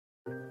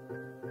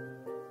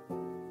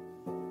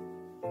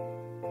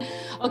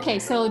Okay,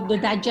 so the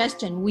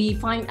digestion, we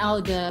find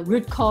out the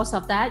root cause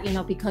of that,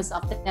 because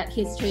of that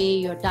history,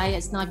 your diet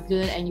is not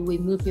good and you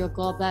remove your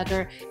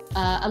gallbladder.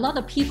 A lot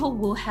of people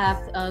will have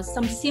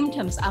some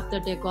symptoms after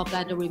their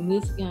gallbladder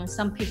removed.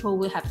 Some people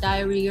will have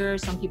diarrhea,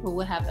 some people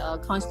will have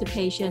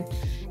constipation,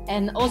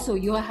 and also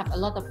you have a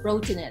lot of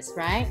bloatiness,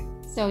 right?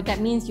 So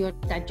that means your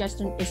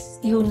digestion is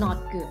still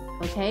not good,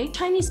 okay?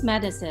 Chinese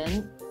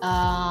medicine,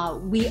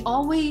 we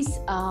always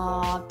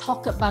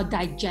talk about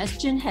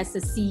digestion as a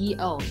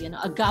CEO,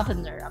 a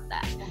governor of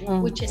that,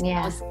 which is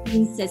our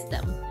spleen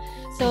system.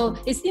 So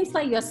it seems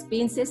like your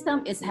spleen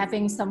system is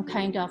having some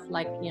kind of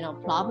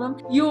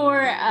problem. Your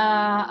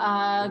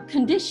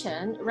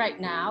condition right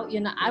now,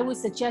 I would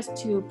suggest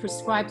to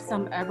prescribe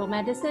some herbal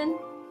medicine.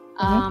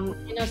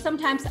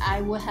 Sometimes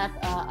I will have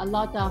a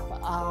lot of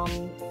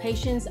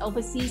patients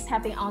overseas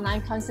having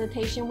online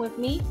consultation with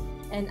me,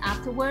 and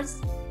afterwards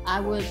I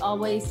would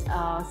always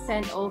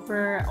send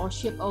over or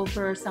ship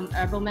over some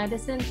herbal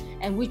medicine,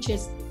 and which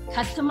is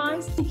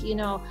customized.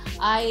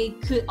 I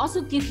could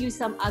also give you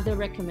some other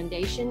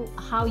recommendation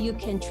how you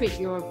can treat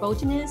your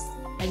bloatiness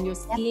and your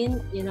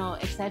skin,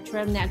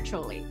 etc.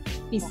 naturally,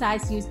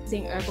 besides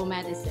using herbal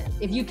medicine,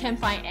 if you can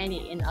find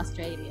any in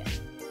Australia.